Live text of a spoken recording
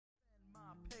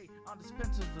on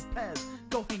dispensers of Pez,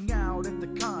 go hang out at the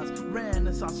cons,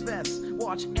 Renaissance fests,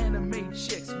 watch anime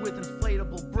chicks with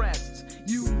inflatable breasts.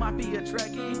 You might be a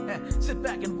Trekkie, sit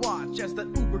back and watch as the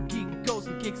uber geek goes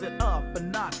and kicks it up a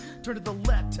notch. Turn to the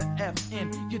letter F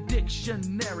in your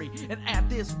dictionary and add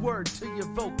this word to your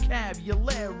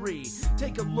vocabulary.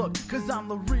 Take a look, cause I'm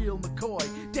the real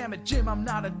McCoy. Damn it, Jim, I'm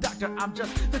not a doctor, I'm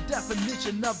just the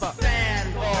definition of a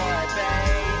fanboy,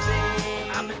 baby.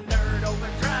 I'm a nerd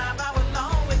overdrive, I will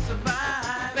always survive.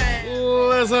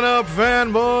 Listen up,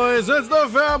 fanboys. It's the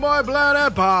Fanboy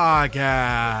Planet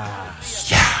Podcast.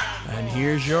 Yeah. And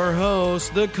here's your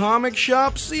host, the comic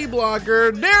shop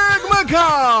C-blocker, Derek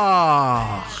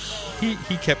McCaw.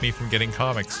 He kept me from getting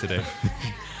comics today.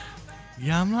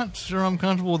 Yeah, I'm not sure I'm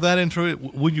comfortable with that intro.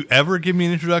 Would you ever give me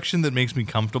an introduction that makes me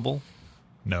comfortable?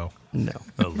 No.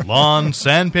 Lon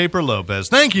Sandpaper Lopez.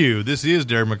 Thank you. This is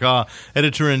Derek McCaw,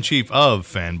 editor-in-chief of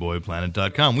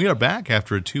FanboyPlanet.com. We are back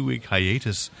after a 2-week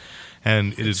hiatus.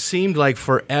 And it seemed like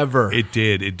forever. It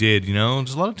did. You know,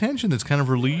 there's a lot of tension that's kind of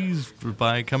relieved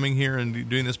by coming here and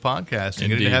doing this podcast and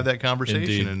getting to have that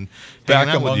conversation and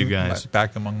hanging out with you guys.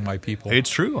 Back among my people. It's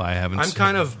true. I'm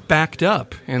kind of backed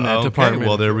up in that department.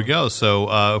 Well, there we go. So,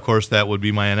 of course, that would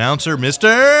be my announcer,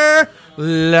 Mr.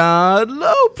 Lod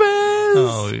Lopez.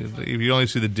 Oh, if you only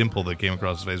see the dimple that came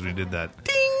across his face when he did that.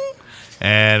 Ding!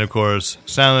 And, of course,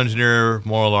 sound engineer,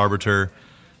 moral arbiter.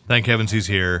 Thank heavens he's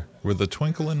here. With a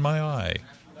twinkle in my eye.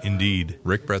 Indeed.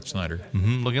 Rick Brett Snyder.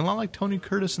 Mm-hmm. Looking a lot like Tony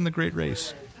Curtis in The Great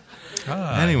Race.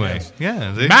 Anyway. Yes.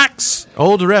 Yeah. Max!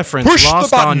 Old reference. Push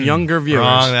lost on younger viewers.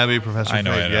 Wrong. That'd be Professor I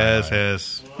know Fig. it.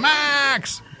 Yes.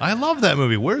 Max! I love that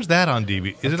movie. Where's that on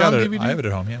DVD? Is it on DVD? I have it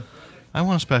at home, yeah. I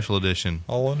want a special edition.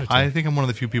 I'll own it too. I think I'm one of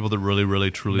the few people that really,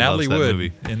 really, truly Natalie loves that Wood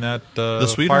movie. In that the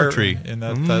Sweetheart Tree. In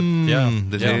that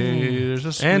There's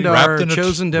a sweet And our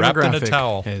chosen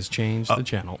demographic has changed the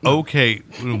channel. Okay,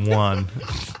 one.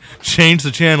 Change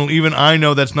the channel. Even I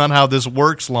know that's not how this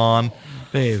works, Lon.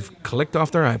 They've clicked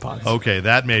off their iPods. Okay,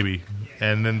 that maybe.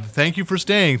 And then thank you for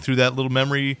staying through that little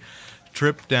memory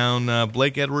trip down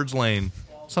Blake Edwards Lane.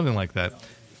 Something like that.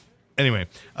 Anyway,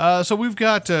 so we've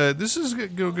got, this is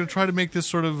going to try to make this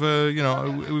sort of,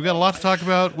 we've got a lot to talk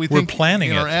about. We're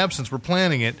planning in it. our absence, we're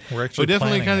planning it. We're actually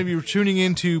definitely planning kind of be tuning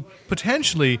into,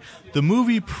 potentially, the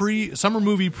summer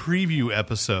movie preview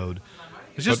episode.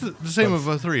 It's just the same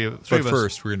of three of us. But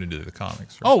first, we're going to do the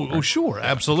comics. Right? Oh, sure,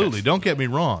 absolutely. Okay. Don't get me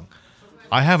wrong.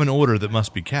 I have an order that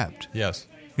must be kept. Yes.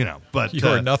 But you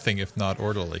are nothing if not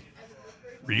orderly.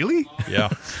 Really? Yeah.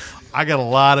 I got a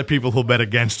lot of people who'll bet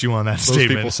against you on that statement.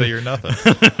 Those people say you're nothing.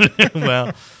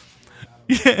 Well,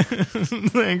 yeah.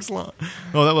 Thanks, Lon.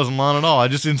 No, that wasn't Lon at all. I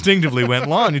just instinctively went,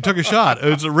 Lon, you took a shot.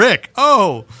 It's Rick.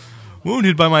 Oh,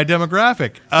 wounded by my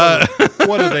demographic.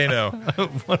 What do they know?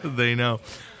 What do they know?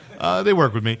 They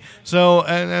work with me. So,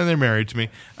 and they're married to me.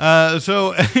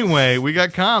 So, anyway, we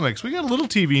got comics. We got a little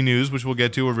TV news, which we'll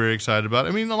get to. We're very excited about.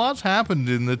 I mean, a lot's happened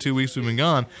in the 2 weeks we've been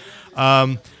gone.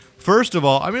 First of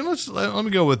all, I mean, let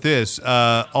me go with this.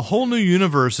 A whole new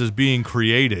universe is being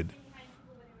created.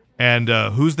 And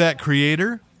who's that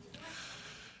creator?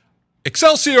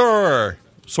 Excelsior!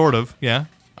 Sort of, yeah.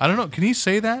 I don't know. Can he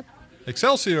say that?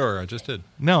 Excelsior, I just did.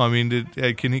 No, I mean,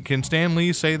 can Stan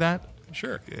Lee say that?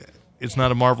 Sure. It's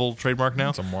not a Marvel trademark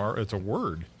now? It's a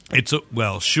word.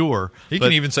 Sure. He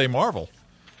can even say Marvel.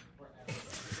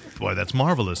 Boy, that's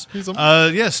marvelous.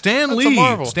 Stan Stan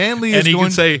Lee. Stan Lee and he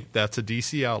can say, that's a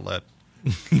DC outlet.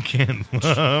 He can.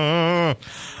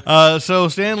 So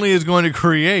Stan Lee is going to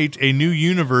create a new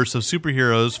universe of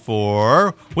superheroes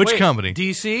for which company?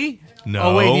 DC? No.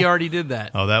 Oh, wait, he already did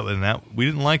that. Oh, that we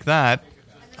didn't like that.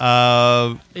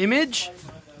 Image?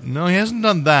 No, he hasn't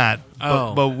done that.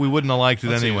 Oh. But we wouldn't have liked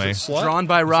it anyway. Drawn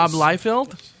by Rob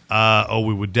Liefeld?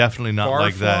 We would definitely not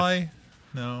like that.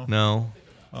 No.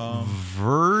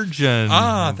 Virgin.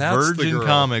 That's Virgin the girl.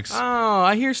 Comics. Oh,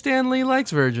 I hear Stan Lee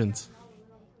likes virgins.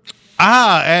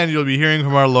 And you'll be hearing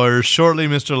from our lawyers shortly,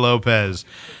 Mr. Lopez.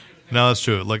 No, that's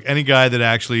true. Look, any guy that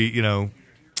actually, created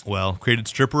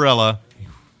Stripperella,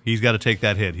 he's got to take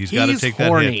that hit. He's got to take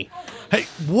horny. that hit.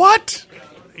 Hey, what?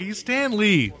 He's Stan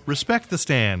Lee. Respect the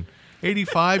Stan.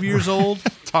 85 years old.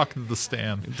 Talking to the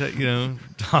Stan.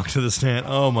 Talk to the Stan.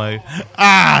 Oh, my.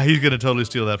 He's going to totally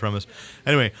steal that from us.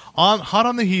 Anyway, hot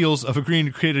on the heels of agreeing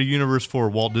to create a universe for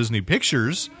Walt Disney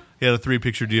Pictures, he had a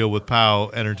 3-picture deal with POW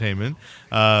Entertainment,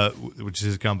 which is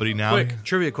his company now. Quick,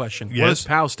 trivia question. Yes? What does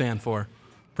POW stand for?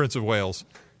 Prince of Wales.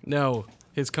 No,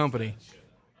 his company.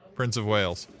 Prince of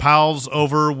Wales. Pals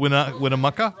over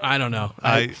Winnemucca? I don't know.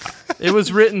 It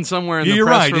was written somewhere in the You're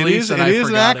press right. release. It is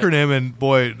an acronym, and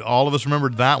boy, all of us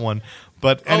remembered that one.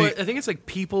 But I think it's like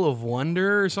People of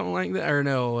Wonder or something like that. Or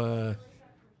no,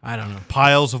 I don't know.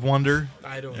 Piles of wonder.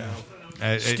 I don't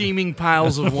know. Steaming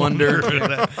piles of wonder.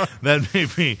 that may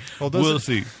be. Well, we'll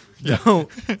see. Yeah.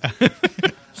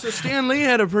 So Stan Lee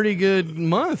had a pretty good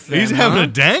month. Then, He's having a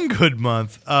dang good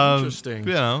month. Interesting.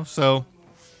 So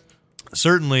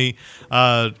certainly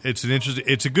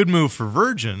it's a good move for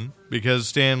Virgin because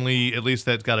Stan Lee, at least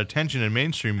that's got attention in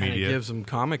mainstream And media. it gives him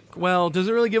comic. Well, does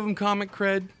it really give him comic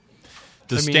cred?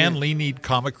 Does Stan Lee need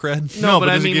comic cred? No, but but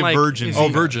I does it mean, give like, Virgin? is he-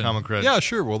 Virgin comic cred? Yeah,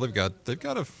 sure. Well, they've got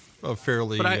a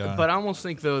fairly. But I almost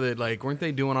think though that like weren't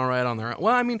they doing all right on their own?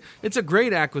 Well, I mean, it's a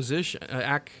great acquisition.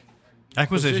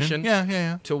 Acquisition.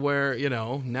 Yeah. To where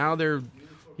now they're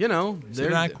they're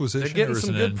an acquisition they're getting or is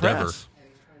some it good an endeavor? press.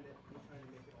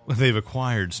 They've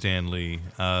acquired Stan Lee.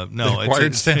 No, They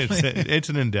acquired Stan Lee. It's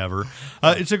an endeavor.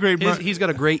 It's a great. He's got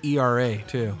a great ERA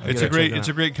too. It's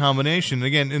a great combination.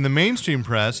 Again, in the mainstream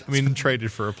press, I mean, been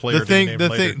traded for a player.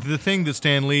 the thing that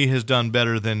Stan Lee has done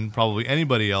better than probably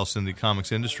anybody else in the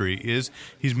comics industry is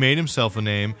he's made himself a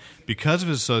name because of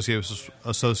his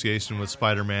association with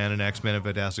Spider-Man and X-Men and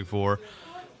Fantastic Four.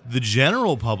 The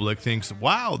general public thinks,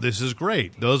 "Wow, this is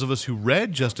great." Those of us who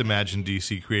read Just Imagine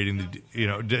DC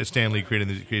Stan Lee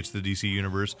creates the DC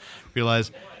universe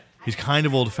realize he's kind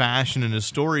of old-fashioned in his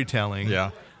storytelling. Yeah.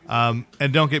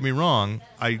 And don't get me wrong,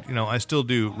 I still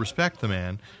do respect the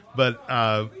man, but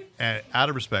out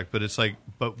of respect. But it's like,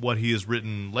 what he has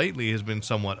written lately has been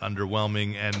somewhat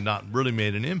underwhelming and not really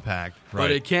made an impact. But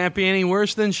it can't be any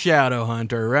worse than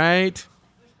Shadowhunter, right?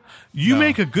 You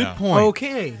make a good point.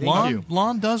 Okay, thank you.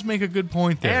 Lon does make a good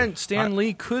point there. And Stan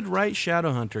Lee could write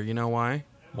Shadowhunter. You know why?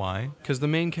 Why? Because the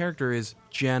main character is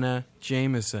Jenna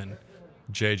Jameson.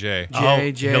 JJ.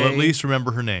 JJ. He'll at least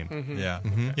remember her name. Mm-hmm. Yeah.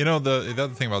 You know, the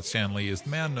other thing about Stan Lee is the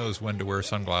man knows when to wear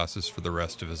sunglasses for the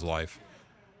rest of his life.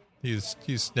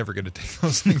 He's never going to take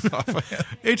those things off of him.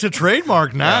 It's a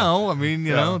trademark now. I mean,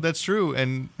 you know, that's true.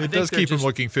 And it does keep him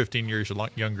looking 15 years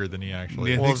younger than he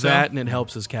actually is. Well, that and it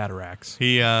helps his cataracts.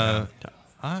 He wore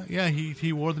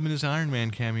them in his Iron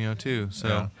Man cameo too.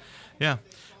 So, yeah.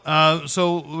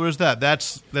 So where's that?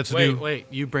 That's Wait.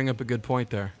 You bring up a good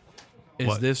point there.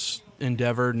 Is this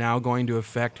endeavor now going to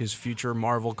affect his future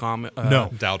Marvel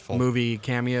no, doubtful movie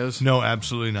cameos? No,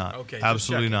 absolutely not. Okay,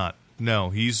 absolutely not.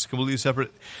 No, he's completely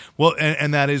separate. Well,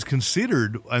 and that is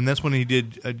considered, and that's when they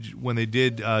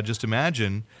did Just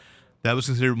Imagine, that was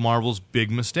considered Marvel's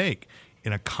big mistake.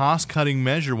 In a cost-cutting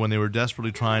measure, when they were desperately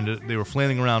they were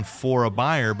flailing around for a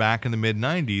buyer back in the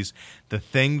mid-'90s, the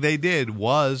thing they did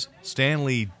was Stan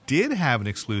Lee did have an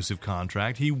exclusive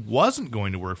contract. He wasn't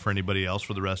going to work for anybody else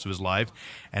for the rest of his life,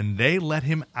 and they let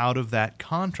him out of that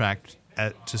contract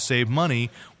to save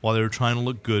money while they were trying to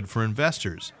look good for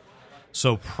investors.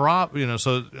 So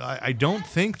I don't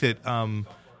think that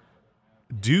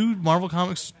do Marvel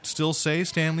Comics still say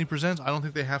Stan Lee Presents? I don't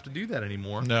think they have to do that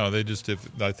anymore. No, they just I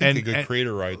think they got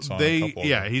creator rights on a couple.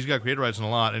 Yeah, he's got creator rights on a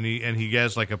lot, and he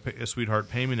gets like a sweetheart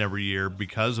payment every year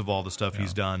because of all the stuff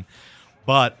he's done.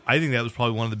 But I think that was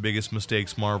probably one of the biggest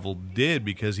mistakes Marvel did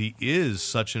because he is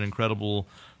such an incredible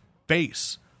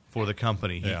face for the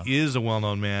company. He is a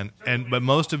well-known man, but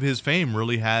most of his fame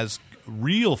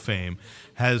real fame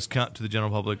has come to the general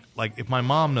public. Like if my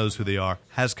mom knows who they are,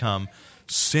 has come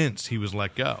since he was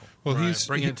let go. Well, he's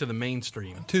bringing it to the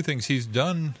mainstream. Two things. He's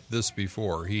done this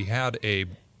before. He had a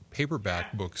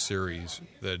paperback book series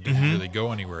that didn't really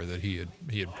go anywhere that he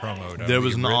had promoted. There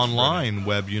was an online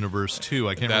web universe too.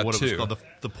 I can't remember what it was called.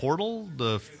 The Portal,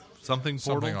 something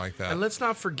like that. And let's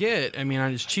not forget. I mean,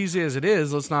 as cheesy as it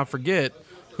is, let's not forget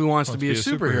Who Wants to Be a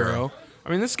Superhero. I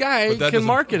mean, this guy can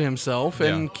market himself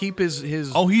and keep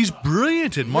his. Oh, he's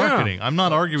brilliant at marketing. Yeah. I'm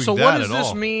not arguing that at all. So what does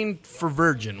this mean for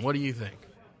Virgin? What do you think?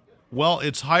 Well,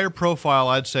 it's higher profile,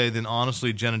 I'd say, than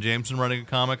honestly Jenna Jameson running a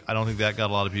comic. I don't think that got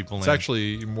a lot of people in. It's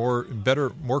actually more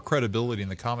credibility in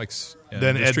the comics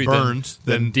than Ed Burns,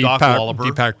 than Doc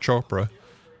Walliper, Deepak Chopra.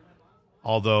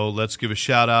 Although, let's give a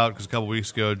shout out because a couple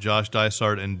weeks ago, Josh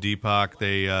Dysart and Deepak,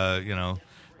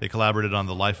 they collaborated on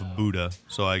The Life of Buddha,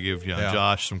 so I give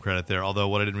Josh some credit there. Although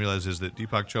what I didn't realize is that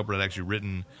Deepak Chopra had actually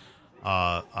written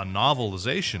a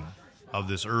novelization of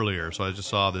this earlier, so I just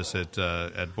saw this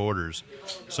at Borders.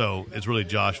 So it's really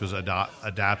Josh was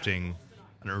adapting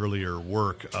an earlier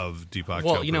work of Deepak Chopra's.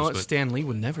 Well, you know what? Stan Lee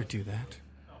would never do that.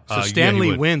 So Stan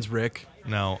Lee wins, Rick.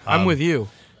 No. I'm with you.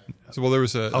 So, well, there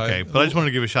was but I just wanted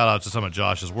to give a shout out to some of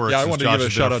Josh's work. Yeah, I wanted to give a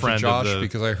shout out to Josh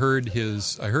because I heard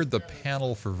the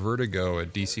panel for Vertigo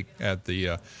at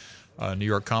the New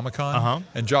York Comic Con,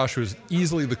 and Josh was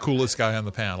easily the coolest guy on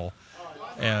the panel.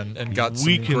 and got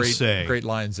some great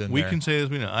lines in there. We can say as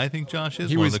we know. I think Josh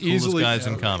is one of the coolest guys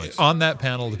in comics. On that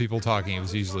panel, the people talking, he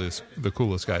was easily the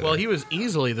coolest guy. Well, there. he was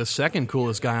easily the second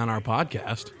coolest guy on our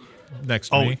podcast. Next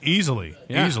to me. Easily.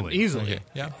 Okay.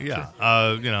 Yeah. Yeah.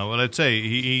 Sure. What I'd say,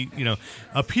 he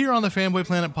appear on the Fanboy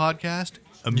Planet podcast.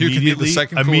 You can be the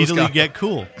second coolest immediately guy. get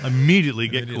cool. Immediately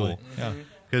get cool. Yeah.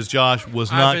 Because Josh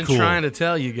was not I've cool. been trying to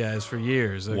tell you guys for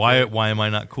years. Okay? Why am I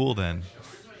not cool then?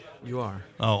 You are.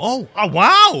 Oh,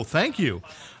 wow! Thank you.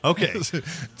 Okay.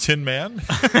 Tin Man.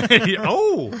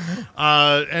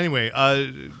 Anyway,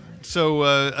 so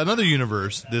another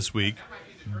universe this week,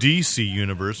 DC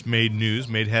Universe, made news,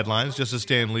 made headlines. Just as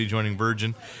Stan Lee joining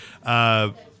Virgin, it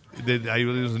was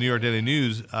the New York Daily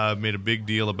News made a big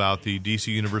deal about the DC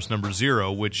Universe number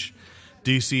 0, which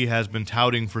DC has been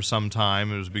touting for some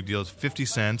time. It was a big deal. It's 50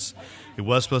 cents. It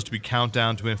was supposed to be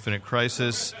Countdown to Infinite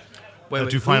Crisis.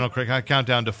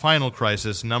 Countdown to Final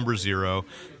Crisis number 0.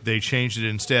 They changed it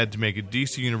instead to make it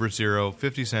DC Universe 0,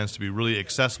 50 cents, to be really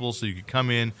accessible so you could come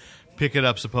in, pick it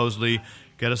up supposedly,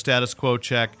 get a status quo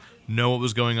check, know what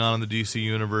was going on in the DC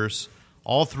Universe.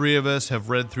 All three of us have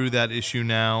read through that issue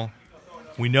now.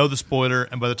 We know the spoiler,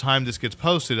 and by the time this gets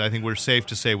posted, I think we're safe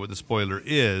to say what the spoiler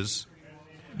is.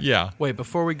 Yeah. Wait,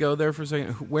 before we go there for a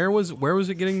second, where was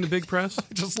it getting the big press?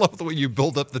 I just love the way you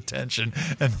build up the tension,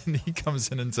 and then he comes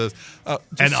in and says,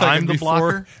 and I'm the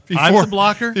blocker? I'm the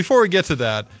blocker? Before we get to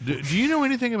that. Do you know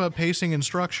anything about pacing and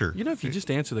structure? You know, if you just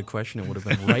answered the question, it would have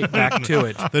been right back to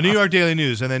it. The New York Daily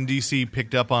News, and then DC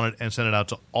picked up on it and sent it out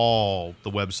to all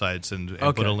the websites and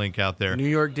put a link out there. New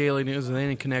York Daily News, is there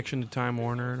any connection to Time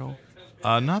Warner at all?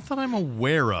 Not that I'm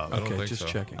aware of. Okay, just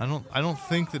checking. I don't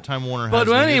think that Time Warner has.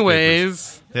 But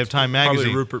anyways, they have Time Magazine.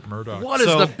 Probably Rupert Murdoch. What is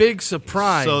the big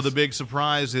surprise? So the big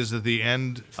surprise is at the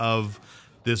end of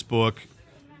this book.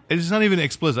 It's not even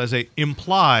explicit. I say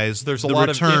implies. There's a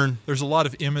there's a lot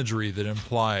of imagery that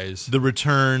implies the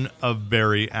return of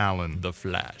Barry Allen, the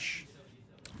Flash,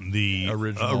 the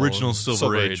original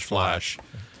Silver Age Flash.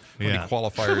 How many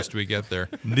qualifiers do we get there?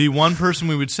 The one person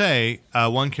we would say,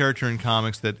 one character in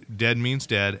comics that dead means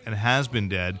dead and has been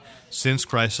dead since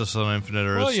Crisis on Infinite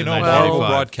Earths. Well, Marvel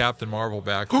brought Captain Marvel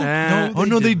back.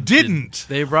 They didn't.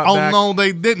 They brought back. No,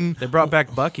 they didn't. They brought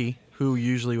back Bucky, who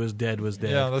usually was dead.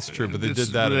 Yeah, that's true, but they did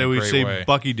that in a great say way.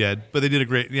 Bucky dead, but they did a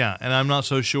great. Yeah, and I'm not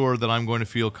so sure that I'm going to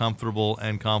feel comfortable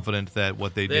and confident that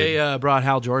what they did. They brought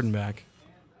Hal Jordan back,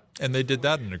 and they did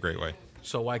that in a great way.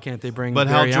 So why can't they bring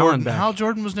Barry Allen back? Hal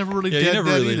Jordan was never really dead either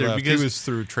left. because he was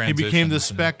through transition. He became the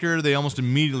Spectre. They almost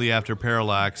immediately after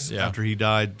Parallax, after he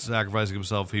died sacrificing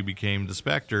himself, he became the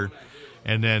Spectre,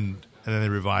 and then they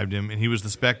revived him, and he was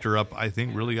the Spectre up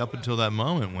until that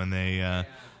moment when they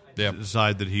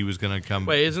decided that he was going to come.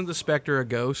 Wait, isn't the Spectre a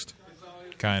ghost?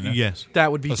 Kind of. Yes.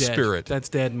 That would be a dead. Spirit. That's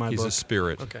dead in my book. He's a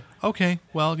spirit. Okay.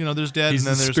 Well, there's dead, He's and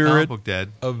then the there's spirit comic book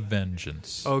dead of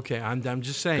vengeance. Okay, I'm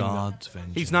just saying. God's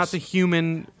vengeance. He's not the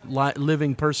human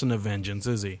living person of vengeance,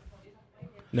 is he?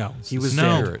 No, he was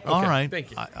no. dead. Okay. All right. Thank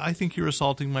you. I think you're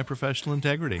assaulting my professional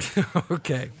integrity.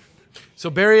 Okay. So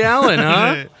Barry Allen,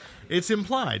 huh? It's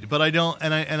implied, but I don't,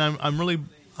 and I'm really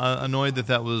annoyed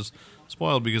that was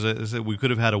spoiled because I said we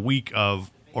could have had a week of.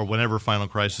 Or whenever Final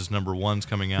Crisis number 1's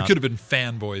coming out. We could have been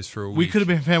fanboys for a week. We could have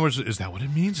been fanboys. Is that what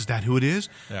it means? Is that who it is?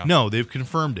 Yeah. No, they've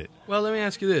confirmed it. Well, let me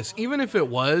ask you this. Even if it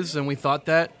was, and we thought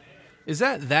that, is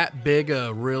that big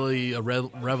a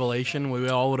revelation? We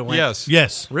all would have went,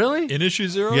 Yes. Really? In issue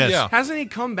 0? Yes. Yeah. Hasn't he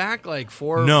come back like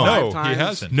 4 or No. 5 times? He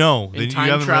hasn't. No. In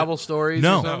time travel stories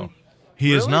No. or something?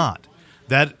 He is Really? not.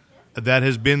 That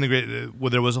has been the great. Well,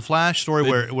 there was a Flash story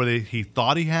where he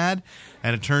thought he had,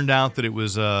 and it turned out that it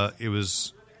was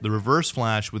the Reverse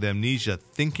Flash with amnesia,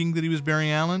 thinking that he was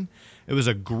Barry Allen. It was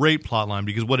a great plot line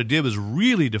because what it did was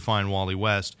really define Wally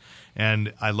West,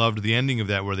 and I loved the ending of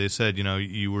that where they said,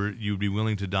 you'd be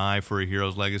willing to die for a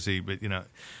hero's legacy, but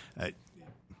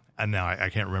and now I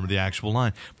can't remember the actual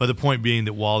line, but the point being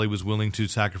that Wally was willing to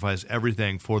sacrifice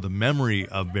everything for the memory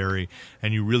of Barry,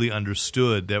 and you really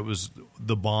understood that was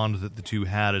the bond that the two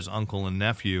had as uncle and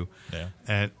nephew,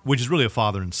 and which is really a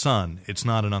father and son. It's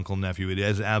not an uncle and nephew. It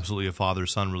is absolutely a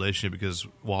father-son relationship because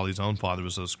Wally's own father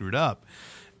was so screwed up.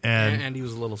 And he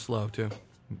was a little slow, too.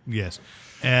 Yes.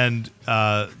 And,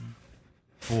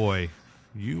 boy...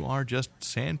 You are just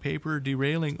sandpaper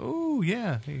derailing. Oh,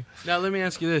 yeah. Now, let me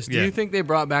ask you this. Do you think they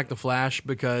brought back the Flash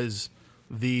because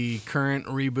the current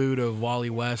reboot of Wally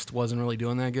West wasn't really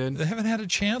doing that good? They haven't had a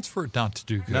chance for it not to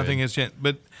do good. Nothing has changed.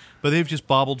 But they've just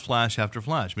bobbled Flash after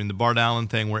Flash. I mean, the Bart Allen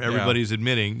thing where everybody's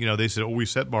admitting, they said, we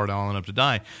set Bart Allen up to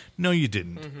die. No, you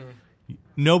didn't. Mm-hmm.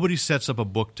 nobody sets up a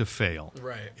book to fail.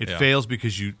 Right. It fails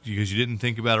because you didn't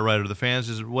think about it right, or the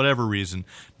fans, whatever reason.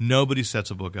 Nobody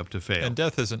sets a book up to fail. And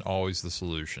death isn't always the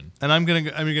solution. And I'm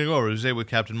gonna go over say with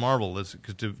Captain Marvel.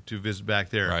 To visit back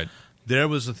there. Right. There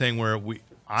was a thing where the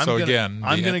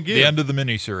end of the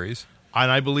miniseries. And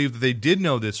I believe that they did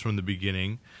know this from the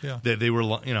beginning. Yeah. That they were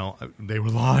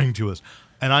lying to us,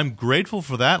 and I'm grateful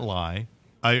for that lie.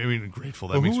 I mean, grateful.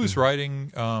 That who was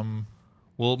writing?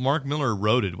 Well, Mark Miller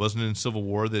wrote it. Wasn't it in Civil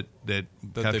War that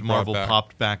Captain Marvel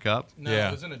popped back up? No,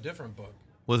 it was in a different book.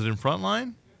 Was it in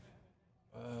Frontline?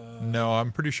 No,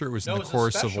 I'm pretty sure it was in the core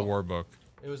Civil War book.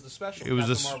 It was the special. It was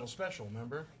Captain Marvel special.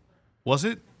 Remember? Was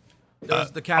it?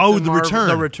 The Captain Return.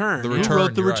 The Return. Who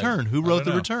wrote The Return? Who wrote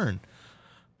The Return?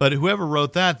 But whoever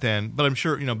wrote that then, but I'm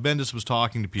sure, Bendis was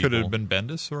talking to people. Could it have been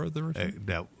Bendis or The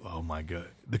Return? Oh, my God.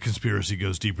 The conspiracy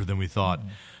goes deeper than we thought.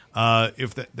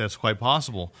 If that's quite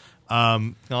possible.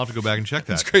 I'll have to go back and check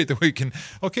that. It's great that we can,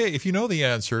 if you know the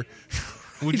answer,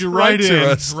 would you write to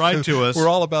us? Write to us. We're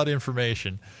all about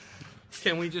information.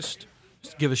 Can we just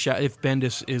give a shout if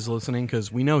Bendis is listening,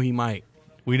 because we know he might.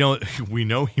 We know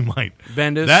he might.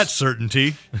 Bendis. That's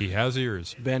certainty. He has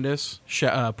ears. Bendis,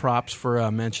 props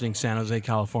for mentioning San Jose,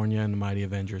 California, and the Mighty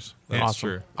Avengers. That's awesome.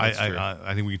 true.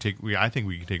 I think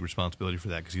we can take responsibility for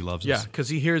that because he loves us. Yeah, because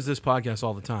he hears this podcast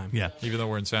all the time. Yeah, even though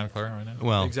we're in Santa Clara right now.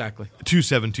 Well, exactly.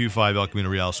 2725 El Camino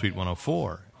Real, Suite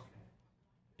 104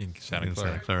 in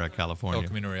Santa Clara, California. El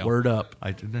Camino Real. Word up.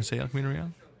 Didn't I say El Camino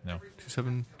Real? No.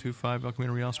 2725 El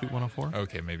Camino Real, Suite 104.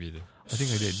 Okay, maybe you did. I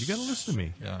think I did. You got to listen to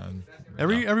me. Yeah.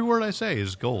 Every word I say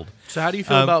is gold. So how do you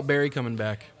feel about Barry coming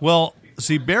back? Well,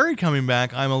 see, Barry coming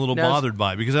back, I'm a little bothered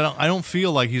by because I don't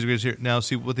feel like he's going to. Now,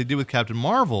 see what they did with Captain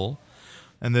Marvel,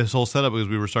 and this whole setup as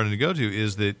we were starting to go to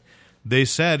is that they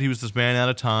said he was this man out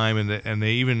of time, and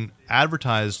they even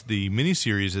advertised the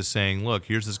miniseries as saying, "Look,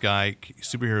 here's this guy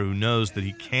superhero who knows that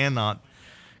he cannot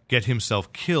get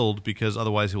himself killed because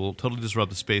otherwise he will totally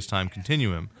disrupt the space-time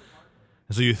continuum."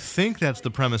 And so you think that's the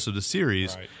premise of the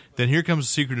series. Right. Then here comes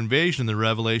the Secret Invasion. The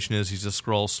revelation is he's a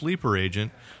Skrull sleeper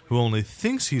agent who only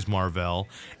thinks he's Mar-Vell.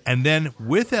 And then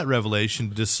with that revelation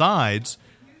decides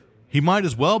he might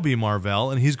as well be Mar-Vell,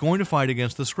 and he's going to fight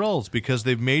against the Skrulls because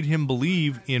they've made him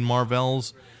believe in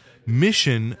Mar-Vell's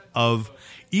mission of...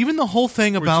 Even the whole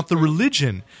thing about the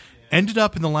religion ended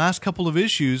up in the last couple of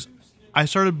issues, I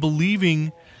started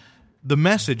believing the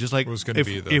message. It's like,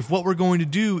 if what we're going to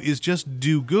do is just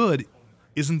do good...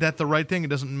 Isn't that the right thing? It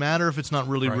doesn't matter if it's not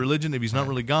really religion, if he's not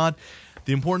really God.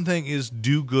 The important thing is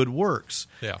do good works.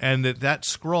 Yeah. And that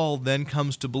Skrull then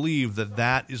comes to believe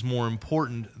that is more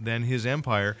important than his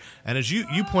empire. And as you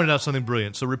pointed out something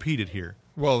brilliant, so repeat it here.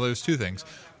 Well, there's two things.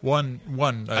 One.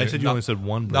 I said you only said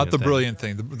one brilliant Not the thing. brilliant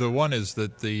thing. The one is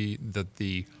that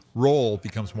the role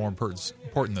becomes more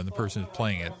important than the person who's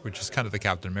playing it, which is kind of the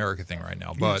Captain America thing right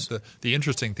now. But Yes. the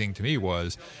interesting thing to me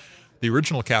was... The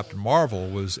original Captain Marvel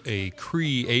was a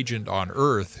Kree agent on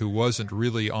Earth who wasn't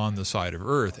really on the side of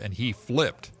Earth, and he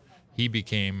flipped. He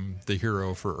became the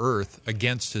hero for Earth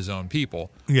against his own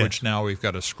people, which now we've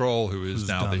got a Skrull who's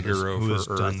now the hero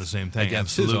for Earth done the same thing.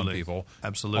 against his own people.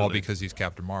 Absolutely. All because he's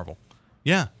Captain Marvel.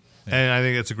 Yeah. And I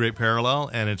think it's a great parallel,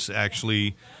 and it's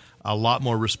actually a lot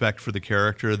more respect for the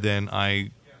character than I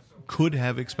could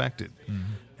have expected.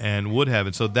 Mm-hmm. And would have,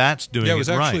 and so that's doing it right. Yeah, it was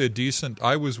actually a decent...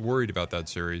 I was worried about that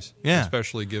series,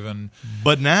 especially given...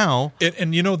 But now...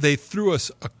 And they threw us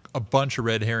a bunch of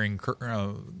red herring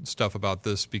stuff about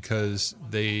this because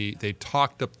they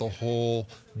talked up the whole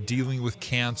dealing with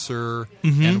cancer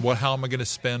and how am I going to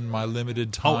spend my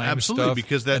limited time absolutely,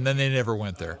 stuff, and then they never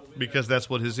went there. Because that's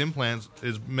what his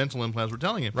mental implants were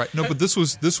telling him. Right. No, but this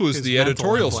was the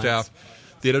editorial staff...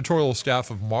 The editorial staff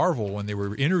of Marvel, when they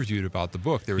were interviewed about the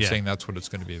book, they were saying that's what it's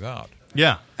going to be about.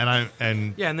 Yeah,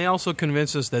 and they also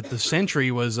convinced us that the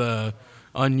Sentry was a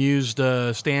unused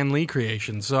Stan Lee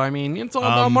creation. So I mean, it's all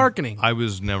about marketing. I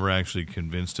was never actually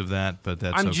convinced of that, but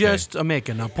that's I'm just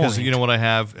making a point. Because you know what I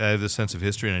have the sense of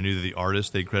history, and I knew that the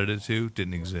artist they credited to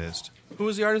didn't exist. Who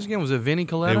was the artist again? Was it Vinnie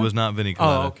Coletta? It was not Vinnie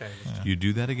Coletta. Oh, okay. Yeah. You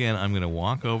do that again, I'm going to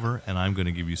walk over and I'm going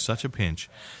to give you such a pinch.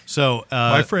 So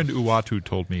my friend Uatu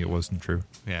told me it wasn't true.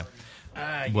 Yeah.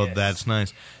 Well, that's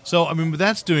nice. So I mean, but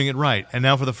that's doing it right. And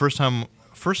now for the first time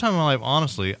in my life,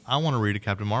 honestly, I want to read a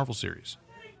Captain Marvel series.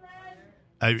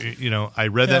 I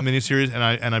read that miniseries,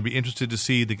 and I'd be interested to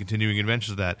see the continuing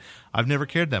adventures of that. I've never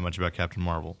cared that much about Captain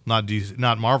Marvel,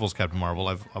 not Marvel's Captain Marvel.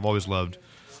 I've always loved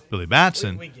Billy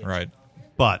Batson, right?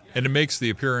 And it makes the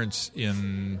appearance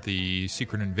in the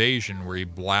Secret Invasion where he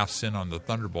blasts in on the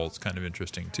Thunderbolts kind of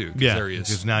interesting too.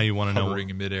 Because now you want to know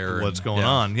in midair what's going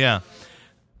on. Yeah,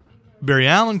 Barry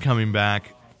Allen coming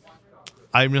back.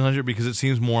 I'm not sure because it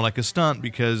seems more like a stunt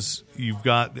because you've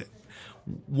got...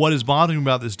 What is bothering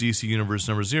about this DC Universe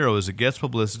number 0 is it gets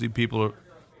publicity.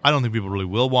 I don't think people really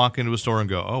will walk into a store and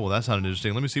go, oh, well, that sounded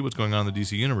interesting. Let me see what's going on in the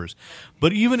DC Universe.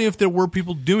 But even if there were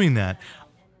people doing that,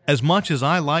 as much as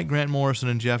I like Grant Morrison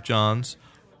and Jeff Johns,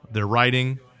 their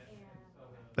writing,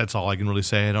 that's all I can really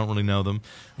say. I don't really know them.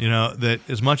 That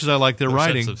as much as I like their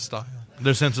writing...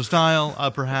 Their sense of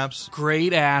style, perhaps.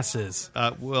 Great asses.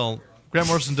 Well, Grant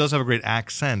Morrison does have a great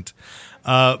accent.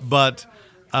 But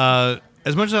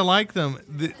as much as I like them,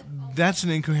 that's an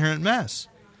incoherent mess.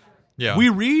 Yeah. We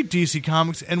read DC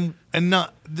Comics and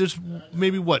not there's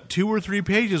maybe 2 or 3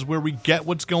 pages where we get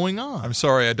what's going on. I'm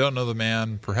sorry, I don't know the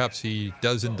man. Perhaps he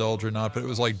does indulge or not, but it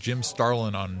was like Jim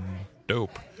Starlin on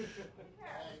Dope.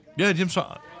 Yeah, Jim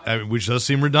Starlin. Which does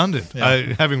seem redundant,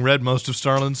 having read most of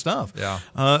Starlin's stuff. Yeah,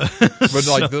 but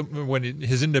like when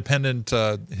his independent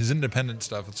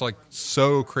stuff, it's like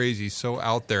so crazy, so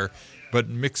out there, but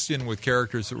mixed in with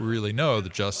characters that we really know: the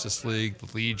Justice League,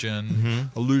 the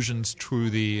Legion, allusions to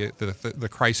the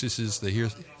crises,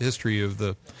 the history of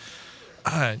the,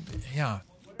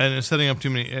 And it's setting up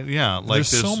too many. There's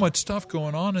so much stuff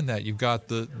going on in that. You've got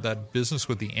that business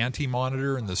with the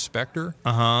Anti-Monitor and the Spectre.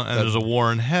 And there's a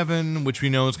war in heaven, which we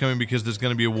know is coming because there's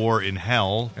going to be a war in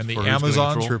hell. And the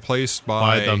Amazons replaced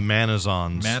by the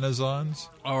Manazons. Manazons?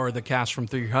 Or the cast from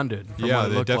 300. Yeah,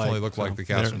 they definitely look like the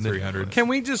cast from 300. Can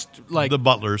we just, the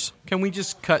butlers. Can we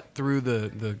just cut through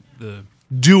the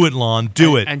Do it, Lon.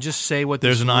 Do it. And just say what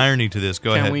there's an irony to this.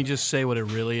 Go ahead. Can we just say what it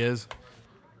really is?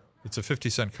 It's a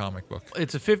 50-cent comic book.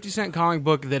 It's a 50-cent comic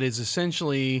book that is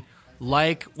essentially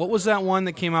like... What was that one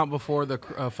that came out before the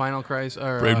Final Crisis?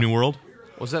 Brave New World?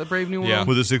 Was that Brave New World? Yeah.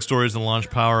 With the 6 stories and the launch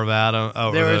power of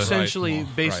Adam. They were essentially,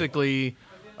 basically,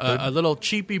 a little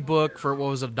cheapy book for,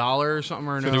 what was it, $1 or something?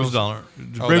 Or no? It was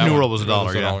 $1. Brave New World was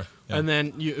 $1, yeah. And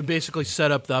then you basically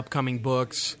set up the upcoming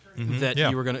books that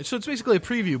you were going to... So it's basically a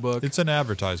preview book. It's an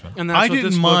advertisement. And that's I what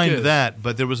didn't this mind book is. that,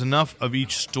 but there was enough of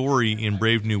each story in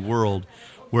Brave New World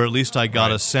where at least I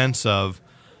got a sense of,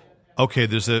 okay,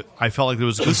 I felt like there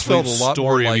was a complete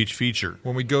story of each feature.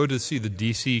 When we go to see the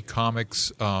DC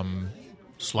Comics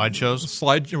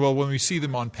slideshows, when we see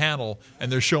them on panel and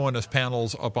they're showing us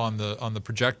panels up on the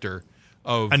projector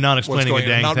of and not explaining a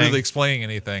dang not thing, really explaining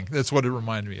anything. That's what it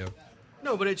reminded me of.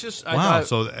 No, but it's just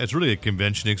so it's really a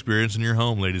convention experience in your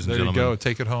home, ladies and gentlemen. There you go,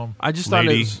 take it home. I just thought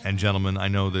ladies and gentlemen. I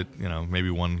know that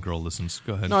maybe one girl listens.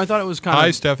 Go ahead. No, I thought it was kind of...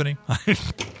 Hi, Stephanie.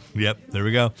 Yep, there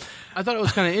we go. I thought it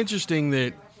was kind of interesting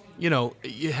that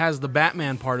it has the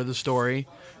Batman part of the story,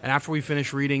 and after we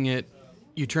finish reading it,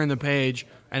 you turn the page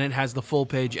and it has the full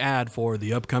page ad for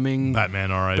the upcoming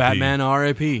Batman R.I.P. Batman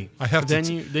R.I.P.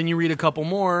 Then you read a couple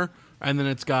more. And then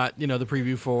it's got, the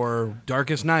preview for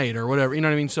Darkest Night or whatever. You know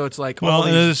what I mean? So it's like... Well,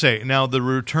 and as I say, now the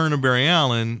return of Barry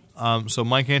Allen, so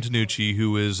Mike Antonucci,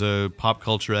 who is a pop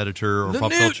culture editor or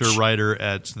culture writer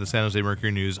at the San Jose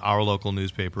Mercury News, our local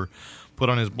newspaper, put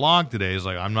on his blog today, he's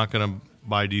like, I'm not going to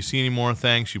buy DC anymore,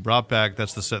 thanks. You brought back,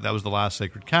 that was the last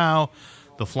Sacred Cow,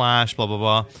 The Flash, blah, blah,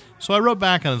 blah. So I wrote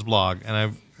back on his blog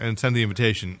and sent the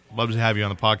invitation. Love to have you on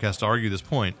the podcast to argue this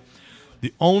point.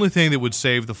 The only thing that would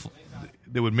save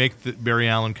that would make Barry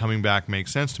Allen coming back make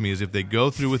sense to me is if they go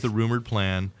through with the rumored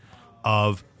plan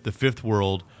of the Fifth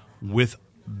World with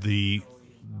the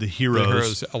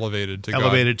heroes elevated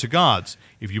to gods.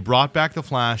 If you brought back the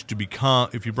Flash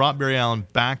if you brought Barry Allen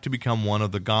back to become one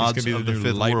of the gods of the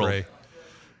Fifth World, Ray.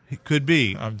 It could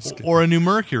be, or a new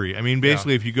Mercury. I mean,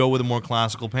 basically, if you go with a more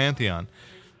classical pantheon.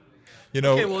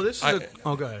 Okay, well, this is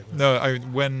go ahead. No,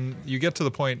 when you get to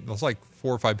the point, it's like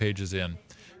 4 or 5 pages in.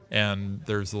 And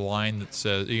there's the line that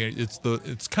says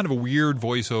it's kind of a weird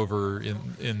voiceover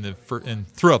in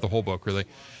throughout the whole book, really.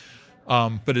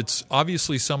 But it's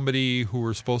obviously somebody who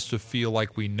we're supposed to feel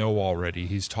like we know already.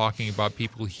 He's talking about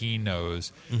people he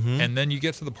knows, and then you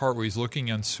get to the part where he's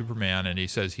looking on Superman, and he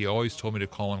says he always told me to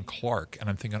call him Clark, and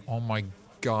I'm thinking, oh my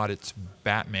God, it's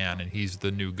Batman, and he's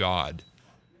the new god.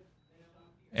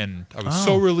 And I was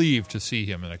so relieved to see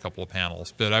him in a couple of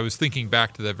panels. But I was thinking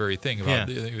back to that very thing about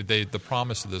the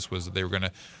promise of this was that they were going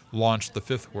to launch the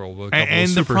Fifth World with a couple of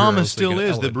superheroes. And the promise still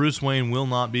is that Bruce Wayne will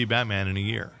not be Batman in a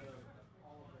year.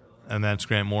 And that's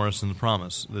Grant Morrison's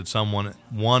promise, that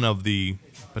one of the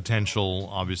potential,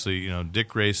 obviously, Dick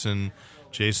Grayson,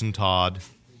 Jason Todd,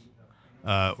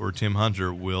 or Tim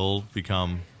Hunter will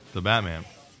become the Batman.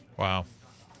 Wow.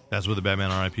 That's what the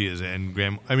Batman R.I.P. is. And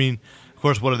Grant, of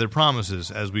course, what are their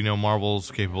promises? As we know, Marvel's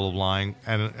capable of lying,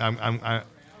 and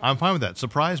I'm fine with that.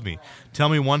 Surprise me. Tell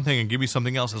me one thing and give me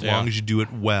something else as long as you do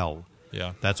it well.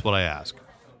 Yeah. That's what I ask.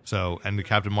 So, and the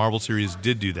Captain Marvel series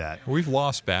did do that. We've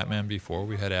lost Batman before.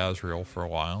 We had Azrael for a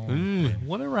while.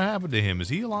 Whatever happened to him? Is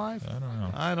he alive?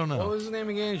 I don't know. What was his name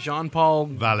again? Jean-Paul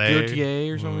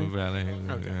Gaultier or something?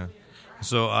 Yeah.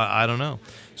 So, I don't know.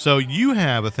 So, you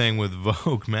have a thing with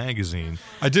Vogue magazine.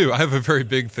 I do. I have a very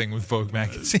big thing with Vogue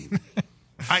magazine.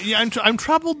 I'm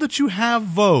troubled that you have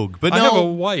Vogue, but I no. have a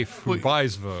wife who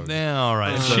buys Vogue. Yeah, all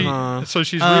right. So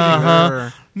she's reading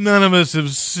her. None of us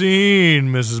have seen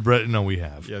Mrs. Brett. No, we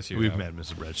have. Yes, We've have. met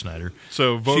Mrs. Brett Schneider.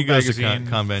 So Vogue She goes to magazine,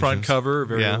 conventions. front cover,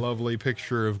 very Yeah. lovely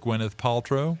picture of Gwyneth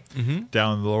Paltrow.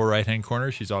 Down in the lower right-hand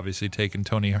corner, she's obviously taken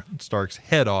Tony Stark's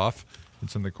head off.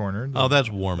 It's in the corner. Oh,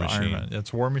 that's War The Iron Machine. Man.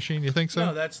 That's War Machine, you think so?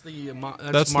 No, that's the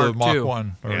That's Mark the Mach II.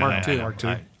 1. Or Mark II. Mark II.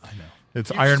 I know. It's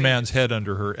Iron Man's head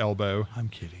under her elbow. I'm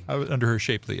kidding. Under her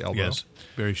shapely elbow. Yes,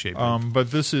 very shapely.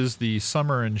 But this is the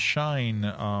Summer and Shine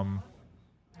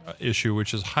issue,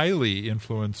 which is highly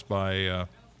influenced by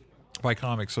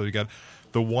comics. So you got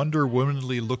the Wonder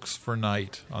Womanly looks for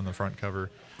night on the front cover.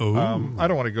 Oh. I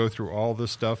don't want to go through all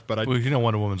this stuff, but Well, you know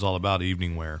Wonder Woman's all about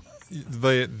evening wear.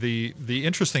 the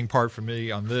interesting part for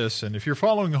me on this, and if you're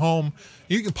following home,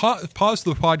 you can pause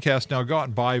the podcast now, go out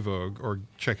and buy Vogue or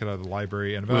check it out at the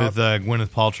library. And about With Gwyneth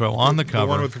Paltrow on the cover. the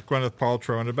one with Gwyneth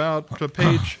Paltrow, and about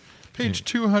page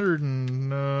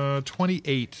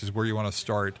 228 is where you want to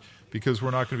start, because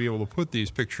we're not going to be able to put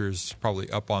these pictures probably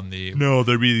up on the. No,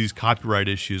 there'd be these copyright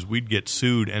issues. We'd get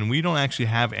sued, and we don't actually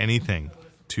have anything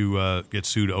to get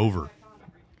sued over.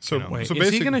 So, Wait, so is he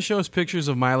basically, going to show us pictures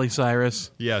of Miley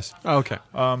Cyrus? yes. Oh, okay.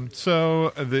 So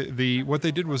the what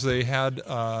they did was they had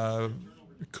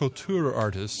couture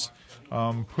artists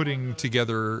putting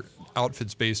together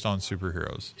outfits based on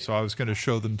superheroes. So I was going to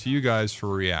show them to you guys for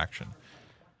a reaction.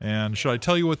 And should I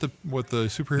tell you what the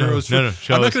superheroes? No.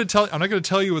 Show I'm not us. going to tell. I'm not going to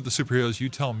tell you what the superheroes. You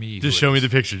tell me. Just who show it me is. the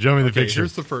picture. Show me the Okay, picture.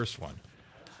 here's the first one.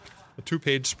 A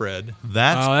 2-page spread.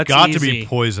 That's that's got to easy. be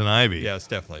Poison Ivy. Yes,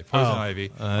 definitely. Poison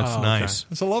Ivy. That's okay. nice.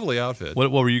 It's a lovely outfit.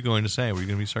 What were you going to say? Were you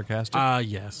going to be sarcastic?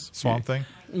 Yes. Swamp Thing.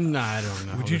 No, I don't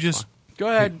know. Would you That's just fine. Go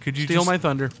ahead? could you steal just- my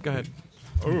thunder? Go ahead.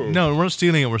 No, we're not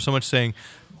stealing it. We're so much saying,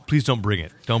 please don't bring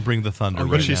it. Don't bring the thunder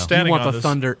but right she's now. standing You want on the this.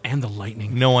 thunder and the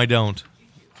lightning. No, I don't.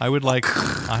 I would like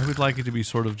it to be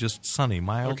sort of just sunny,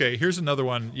 mild. Okay, here's another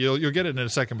one. You'll get it in a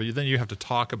second, but then you have to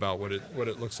talk about what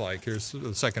it looks like. Here's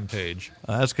the second page.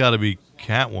 That's got to be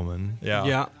Catwoman.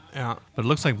 Yeah. But it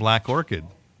looks like Black Orchid.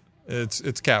 It's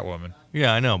Catwoman,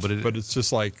 Yeah, I know, but it's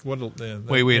just like what?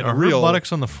 wait, are her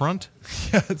buttocks on the front?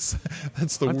 Yeah, that's the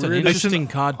That's an weirdest. interesting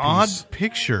cod Odd piece.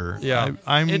 picture. Yeah.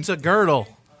 I'm. It's a girdle.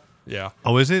 Yeah,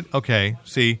 Oh, is it? Okay.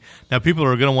 See, now people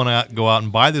are going to want to go out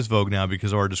and buy this Vogue now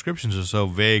because our descriptions are so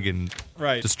vague and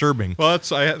right. disturbing. Well, that's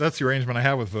the arrangement I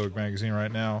have with Vogue magazine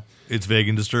right now. It's vague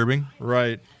and disturbing.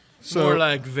 Right. So More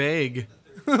like vague.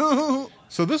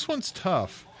 So this one's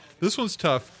tough. This one's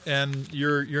tough, and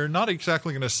you're not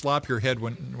exactly going to slap your head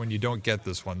when you don't get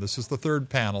this one. This is the third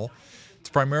panel. It's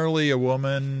primarily a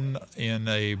woman in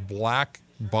a black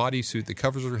bodysuit that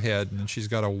covers her head, and then she's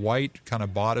got a white kind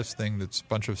of bodice thing that's a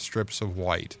bunch of strips of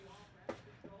white.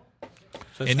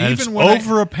 And even it's when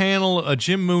over a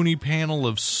Jim Mooney panel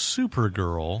of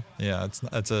Supergirl. yeah,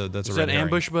 that's a Is red that herring.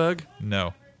 ambush bug?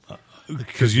 No.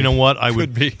 Because you know what, I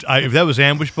would be. if that was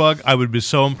Ambush Bug, I would be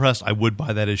so impressed. I would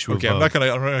buy that issue Okay, of I'm Vogue.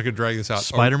 not gonna drag this out.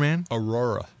 Spider-Man?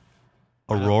 Aurora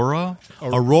Aurora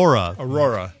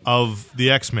of the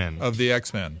X-Men of the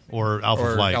X-Men or Alpha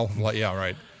or Flight. Alpha Flight. Yeah,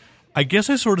 right. I guess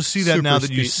I sort of see that now that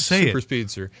you say super it.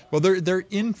 speedster. Well, they're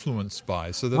influenced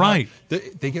by, so they're Right. Not,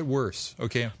 they get worse.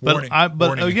 Okay, But warning, but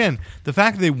warning. again, the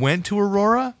fact that they went to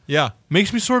Aurora yeah,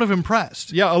 makes me sort of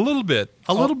impressed. yeah, a little bit,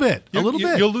 A little bit.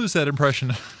 You'll lose that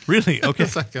impression Really? in Okay. a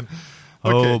second.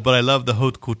 Oh, Okay. but I love the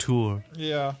haute couture.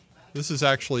 Yeah, this is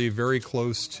actually very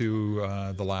close to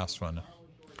the last one.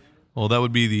 Well, that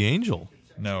would be the Angel.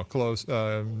 No, close.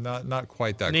 Not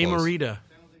quite that Name close. Arita.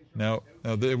 No.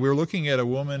 We're looking at a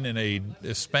woman in a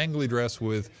spangly dress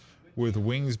with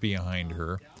wings behind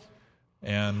her,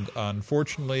 and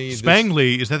unfortunately,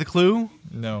 Spangly, is that the clue?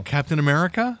 No, Captain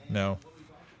America? no.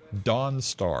 Dawn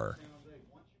Star.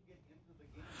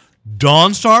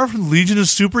 Dawnstar from Legion of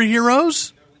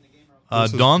Superheroes?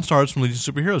 This is- Dawnstar from Legion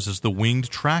of Superheroes. It's the winged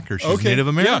tracker. She's Native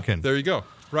American. Yeah, there you go.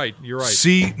 Right, you're right.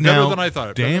 See, Better now, than I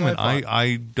thought. damn Better it, than I thought.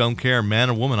 I don't care, man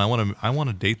or woman. I want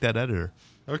to date that editor.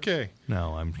 Okay,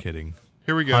 No, I'm kidding.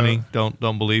 here we go. Honey, don't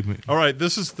believe me. All right,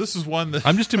 this is one that.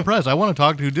 I'm just impressed. I want to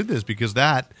talk to who did this because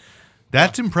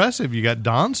that's impressive. You got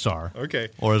Dawnstar. Okay.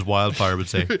 Or as Wildfire would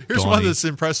say, Here's Dawny. one that's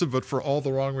impressive, but for all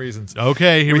the wrong reasons.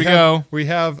 Okay, here we go. We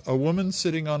have a woman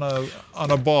sitting on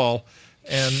a ball,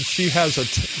 and she has a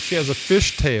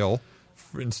fishtail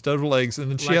instead of legs, and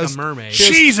then she Like has a mermaid.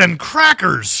 Cheese and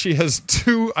crackers. She has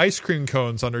 2 ice cream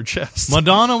cones on her chest.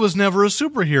 Madonna was never a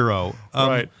superhero.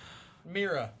 Right.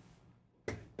 Mira.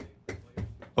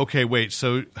 Okay, wait.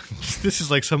 So this is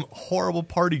like some horrible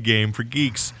party game for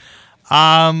geeks.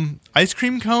 Ice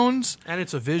cream cones And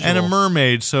it's a visual. and a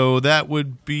mermaid. So that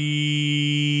would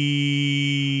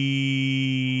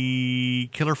be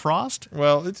Killer Frost.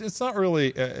 Well, it's not really.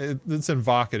 It's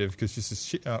evocative because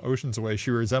just oceans away,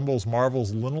 she resembles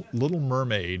Marvel's Little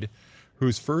Mermaid,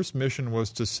 whose first mission was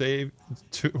to save.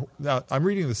 Now, I'm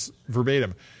reading this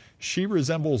verbatim. She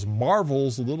resembles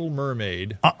Marvel's Little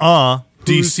Mermaid.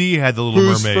 DC had the Little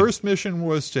Whose Mermaid. first mission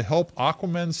was to help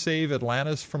Aquaman save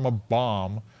Atlantis from a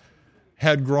bomb.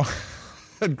 Had grown.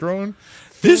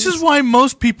 This is why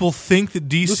most people think that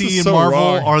This DC is and so Marvel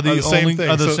wrong. are the same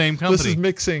thing. same company.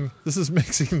 This is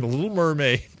mixing the Little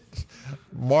Mermaid,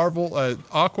 Marvel,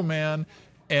 Aquaman,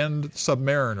 and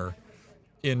Submariner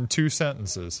in 2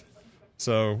 sentences.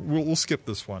 So we'll skip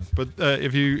this one. But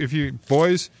if you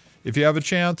boys, if you have a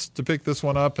chance to pick this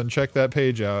one up and check that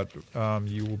page out,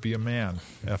 you will be a man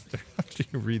after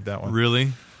you read that one.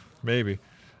 Really? Maybe.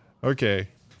 Okay,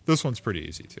 this one's pretty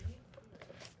easy too.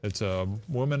 It's a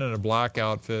woman in a black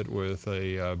outfit with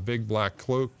a big black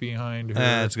cloak behind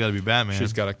her. It's got to be Batman.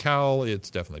 She's got a cowl.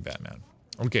 It's definitely Batman.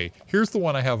 Okay, here's the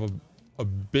one I have a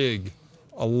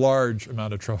large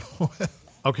amount of trouble with.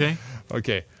 Okay.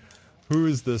 Okay, who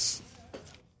is this?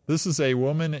 This is a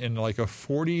woman in like a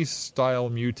 40s style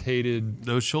mutated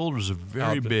Those shoulders are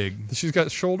very outfit. big. She's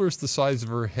got shoulders the size of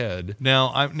her head.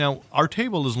 Now our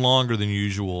table is longer than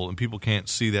usual, and people can't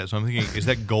see that. So I'm thinking, is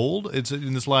that gold? It's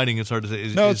in this lighting. It's hard to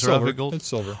say. No, is it's her silver. outfit gold? It's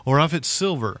silver. Or if it's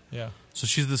silver. Yeah. So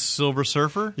she's the Silver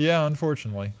Surfer. Yeah,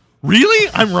 unfortunately. Really?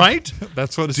 I'm right.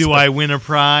 That's what it Do says. I win a It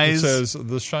prize? says,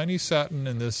 the shiny satin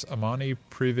in this Amani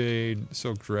Privé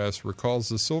silk dress recalls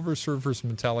the Silver Surfer's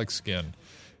metallic skin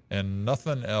and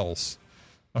nothing else.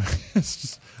 It's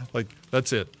just like,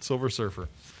 that's it. Silver Surfer.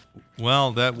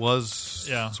 Well, that was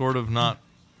Yeah. sort of not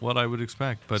what I would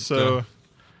expect, but So,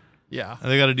 yeah.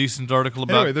 they got a decent article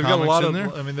about Anyway, they've got a comics lot in of.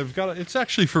 there. I mean, it's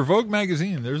actually for Vogue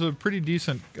magazine. There's a pretty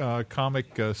decent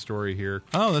comic story here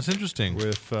Oh, that's interesting.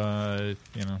 with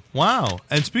Wow.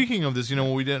 And speaking of this,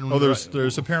 we didn't. Oh,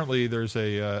 there's apparently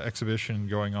a exhibition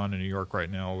going on in New York right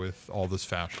now with all this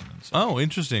fashion and stuff. Oh,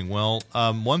 interesting. Well,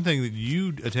 one thing that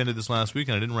you attended this last week,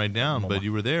 and I didn't write down, but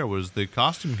you were there, was the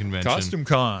costume convention. Costume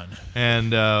Con.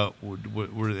 And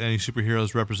were any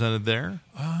superheroes represented there?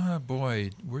 Boy,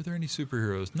 were there any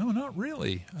superheroes? No, not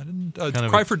really. I didn't. Kind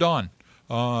of Cry for Dawn.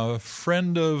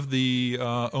 Friend of the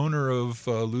owner of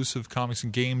Elusive Comics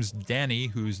and Games, Danny,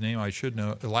 whose name I should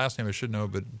know, the last name I should know,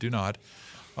 but do not,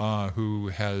 who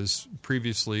has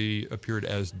previously appeared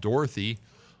as Dorothy,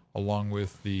 along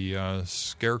with the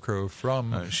Scarecrow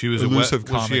from She was Elusive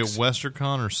was she at Comics.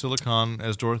 WesterCon or Silicon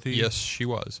as Dorothy? Yes, she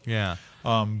was. Yeah.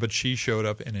 But she showed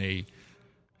up in a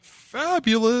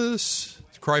fabulous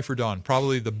Cry for Dawn,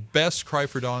 probably the best Cry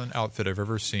for Dawn outfit I've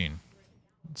ever seen.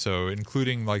 So,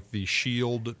 including like the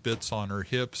shield bits on her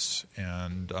hips,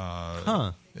 and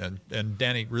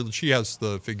Danny really, she has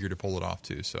the figure to pull it off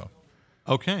too. So,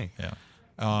 Okay. yeah.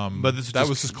 But that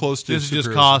was as close to this is just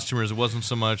superheroes. costumers. It wasn't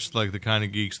so much like the kind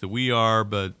of geeks that we are,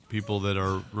 but people that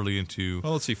are really into.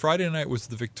 Well, let's see. Friday night was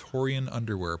the Victorian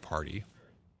underwear party.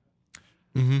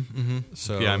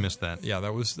 So Yeah, I missed that. Yeah,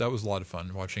 that was a lot of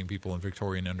fun watching people in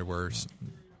Victorian underwear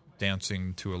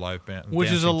dancing to a live band, Which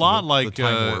is dancing a to lot the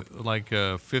Time Warp. like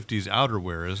 50s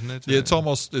outerwear, isn't it? Yeah,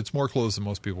 it's more clothes than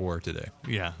most people wear today.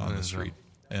 Yeah, on the that's street.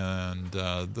 And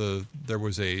there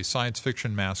was a science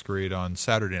fiction masquerade on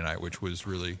Saturday night, which was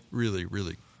really, really,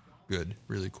 really good,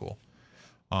 really cool.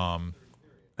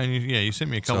 And you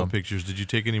sent me a couple So- of pictures. Did you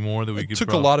take any more that we I could?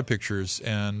 took a lot of pictures,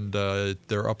 and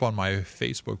they're up on my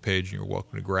Facebook page, and you're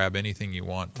welcome to grab anything you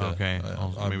want. Okay,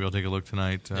 maybe I'll take a look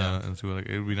tonight and see what.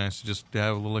 It would be nice to just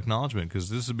have a little acknowledgement because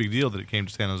this is a big deal that it came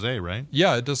to San Jose, right?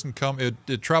 Yeah, it doesn't come.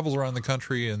 It travels around the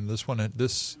country, and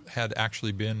this had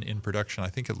actually been in production, I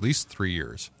think, at least 3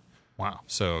 years. Wow.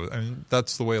 So I mean,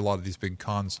 that's the way a lot of these big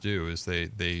cons do. Is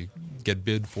they get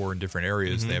bid for in different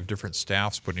areas. They have different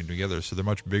staffs putting together, so they're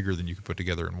much bigger than you could put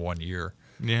together in 1 year.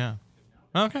 Yeah.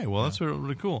 Okay, well, that's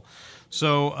really cool.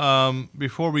 So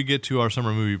before we get to our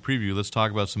summer movie preview, let's talk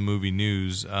about some movie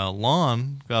news.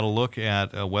 Lon got a look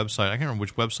at a website. I can't remember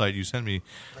which website you sent me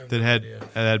that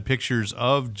had pictures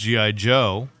of G.I.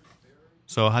 Joe.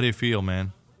 So how do you feel,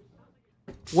 man?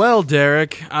 Well,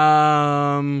 Derek,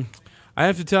 I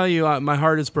have to tell you, my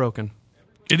heart is broken.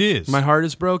 It is. My heart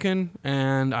is broken,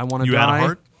 and I want to You die. had a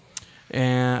heart?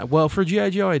 And well, for G.I.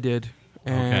 Joe, I did,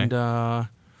 and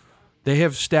they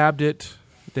have stabbed it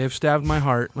They have stabbed my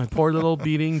heart, my poor little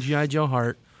beating G.I. Joe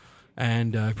heart,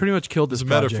 and pretty much killed this There's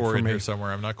a project metaphor for in me. here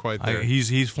somewhere. I'm not quite there.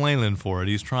 He's flailing for it.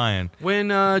 He's trying. When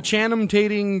Tatum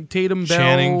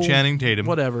Bell, Channing Tatum,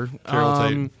 whatever, Carol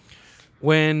Tate.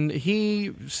 when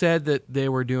he said that they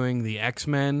were doing the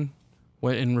X-Men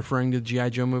in referring to the G.I.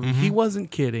 Joe movie, he wasn't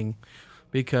kidding,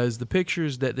 because the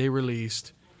pictures that they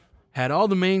released had all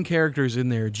the main characters in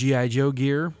their G.I. Joe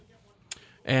gear,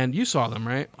 and you saw them,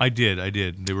 right? I did.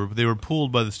 They were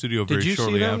pulled by the studio Did very you see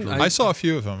shortly them? after. I saw a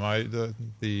few of them. I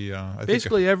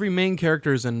Basically, every main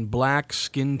character is in black,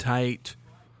 skin-tight,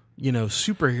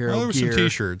 superhero there were gear. some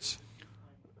T-shirts.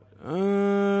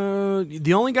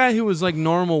 The only guy who was like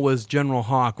normal was General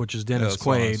Hawk, which is Dennis That's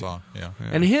all I Quaid. saw. Yeah.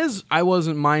 And I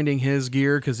wasn't minding his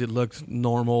gear because it looked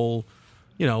normal,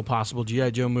 possible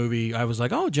G.I. Joe movie. I was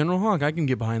like, oh, General Hawk, I can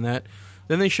get behind that.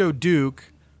 Then they showed Duke,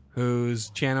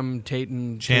 who's Channing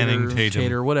Tatum,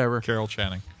 whatever. Carol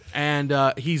Channing. And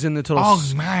he's in the total...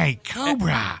 Oh, my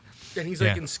Cobra! And he's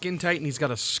like in skin tight, and he's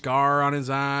got a scar on his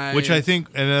eye. Which I think,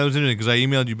 and that was interesting because I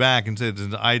emailed you back and said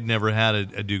that I'd never had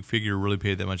a Duke figure, really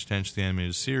paid that much attention to the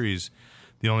animated series.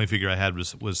 The only figure I had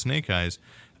was Snake Eyes.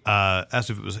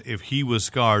 Asked if he was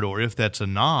scarred or if that's a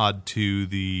nod to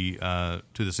the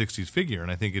 '60s figure, and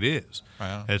I think it is.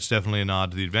 Wow. It's definitely a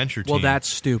nod to the Adventure Team. Well,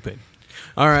 that's stupid.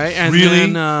 All right, and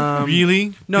really, then,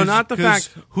 really, no, not the fact.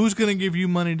 Who's going to give you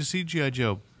money to see G.I.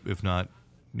 Joe if not,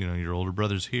 your older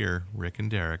brothers here, Rick and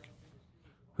Derek.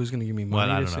 Who's going to give me money?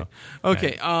 Well, I to don't see? know.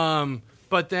 Okay,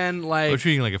 but then We're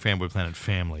treating like a Fanboy Planet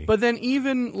family. But then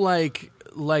even like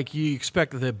you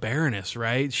expect the Baroness,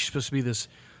 right? She's supposed to be this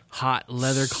hot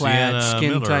leather-clad,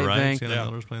 skin-tight right? thing. Sienna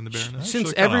Miller's playing the Baroness.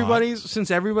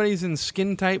 Since everybody's in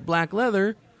skin-tight black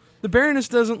leather, the Baroness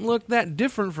doesn't look that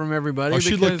different from everybody. Oh,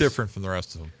 she looked different from the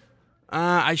rest of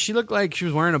them. She looked like she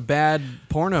was wearing a bad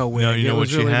porno wig. No, you know what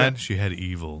she had? Bad. She had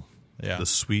evil. Yeah. The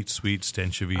sweet, sweet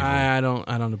stench of evil. I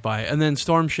don't buy it. And then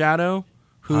Storm Shadow,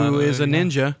 who is a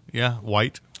ninja. Yeah,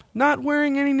 white. Not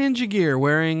wearing any ninja gear,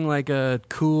 wearing like a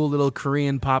cool little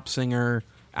Korean pop singer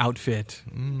outfit.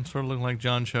 Sort of looking like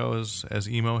John Cho as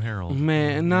emo Harold.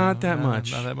 Man, not that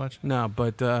much. Not that much? No,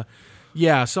 but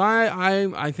yeah, so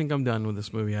I think I'm done with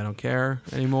this movie. I don't care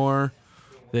anymore.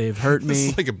 They've hurt me. This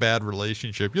is like a bad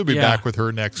relationship. You'll be back with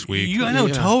her next week. I know,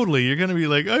 totally. You're going to be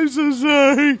like, I'm so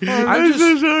sorry. I'm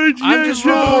so sorry. I'm just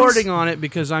reporting on it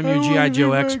because I'm your G.I.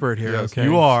 Joe expert here. Yes, Okay,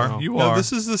 you are. So. You No, are.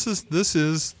 this is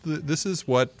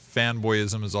what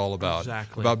fanboyism is all about.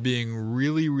 Exactly. About being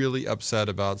really, really upset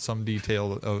about some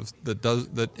detail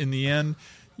that in the end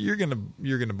you're gonna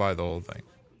buy the whole thing.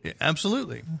 Yeah,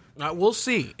 absolutely. We'll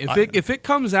see if it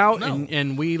comes out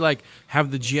and we like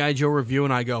have the G.I. Joe review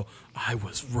and I go, I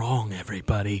was wrong,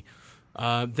 everybody.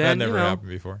 Then That never happened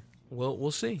before.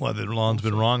 We'll see. Well, the Lon's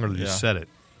been wrong or they just said it.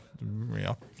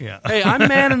 Yeah. Yeah. Hey, I'm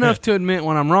man enough to admit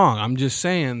when I'm wrong. I'm just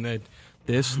saying that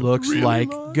this looks Really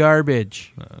like wrong?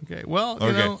 garbage. Okay. Well,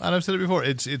 you know, and I've said it before.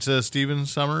 It's a Stephen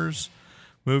Sommers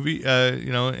movie.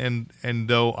 And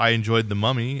though I enjoyed The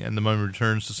Mummy and The Mummy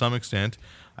Returns to some extent,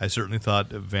 I certainly thought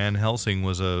Van Helsing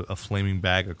was a flaming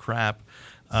bag of crap,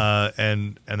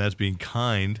 and that's being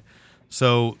kind.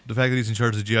 So the fact that he's in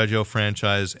charge of the G.I. Joe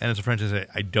franchise, and it's a franchise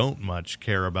I don't much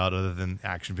care about other than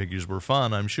action figures were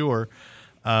fun, I'm sure.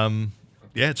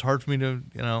 It's hard for me to,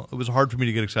 it was hard for me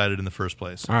to get excited in the first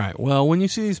place. All right. Well, when you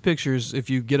see these pictures, if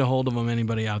you get a hold of them,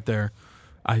 anybody out there,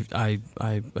 I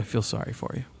feel sorry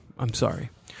for you. I'm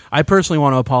sorry. I personally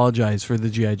want to apologize for the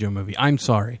G.I. Joe movie. I'm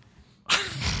sorry.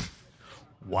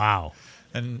 Wow.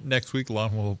 And next week,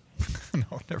 Lon will.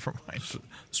 No, never mind.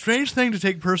 Strange thing to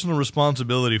take personal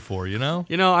responsibility for, you know?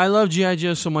 I love G.I.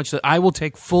 Joe so much that I will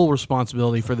take full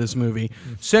responsibility for this movie.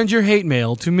 Send your hate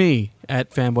mail to me at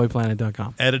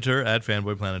fanboyplanet.com. Editor at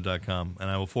fanboyplanet.com, and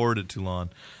I will forward it to Lon.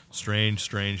 Strange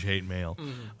hate mail.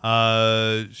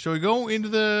 Mm-hmm. Shall we go into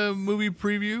the movie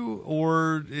preview,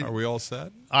 or Are we all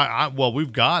set? Well,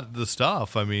 we've got the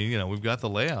stuff. I mean, we've got the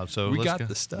layout. So We got go.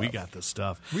 the stuff. We got the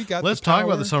stuff. the Let's talk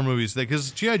about power. the summer movies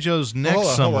because G.I. Joe's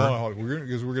next summer. Hold on.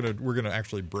 Because we're gonna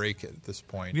actually break it at this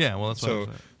point. Yeah, well, that's what I'm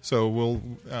saying. So we'll.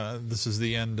 This is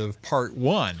the end of part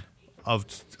one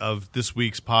of this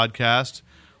week's podcast.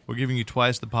 We're giving you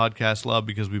twice the podcast love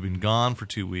because we've been gone for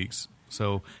 2 weeks.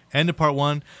 So, end of part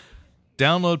one.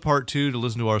 Download part two to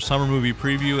listen to our summer movie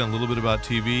preview and a little bit about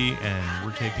TV, and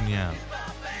we're taking you out.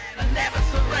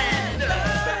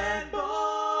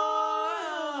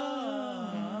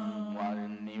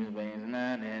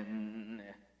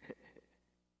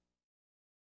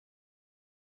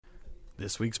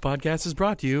 This week's podcast is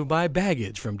brought to you by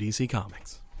Baggage from DC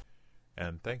Comics.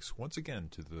 And thanks once again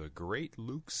to the great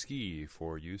Luke Ski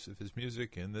for use of his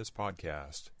music in this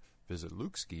podcast. Visit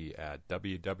Lukeski at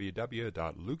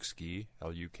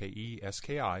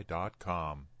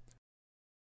www.lukeski.com.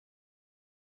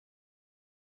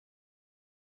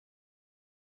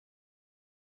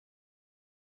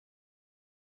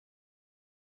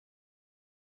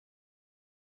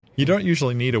 You don't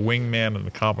usually need a wingman in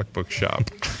the comic book shop.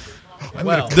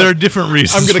 There are different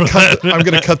reasons. I'm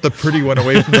gonna cut the pretty one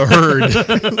away from the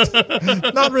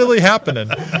herd. Not really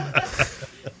happening.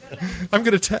 I'm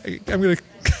gonna cut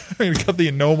the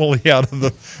anomaly out of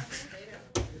the.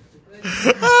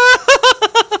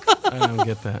 I don't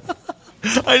get that.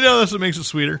 I know, that's what makes it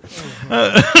sweeter.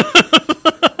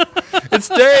 It's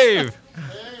Dave.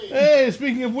 Hey,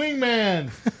 speaking of Wingman.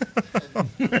 Have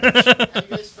you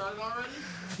guys started already?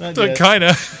 Not yet. Kind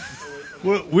of.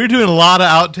 We're doing a lot of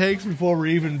outtakes before we're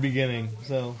even beginning.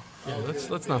 So Yeah,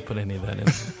 let's not put any of that in.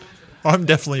 I'm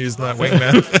definitely using that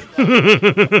wingman.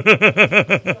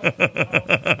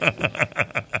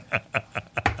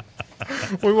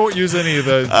 We won't use any of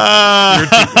the.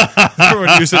 We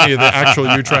won't use any of the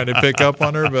actual you trying to pick up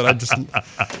on her, but I just.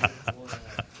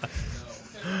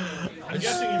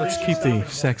 Let's keep the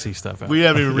sexy stuff out. we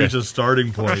haven't even reached a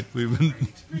starting point. We've been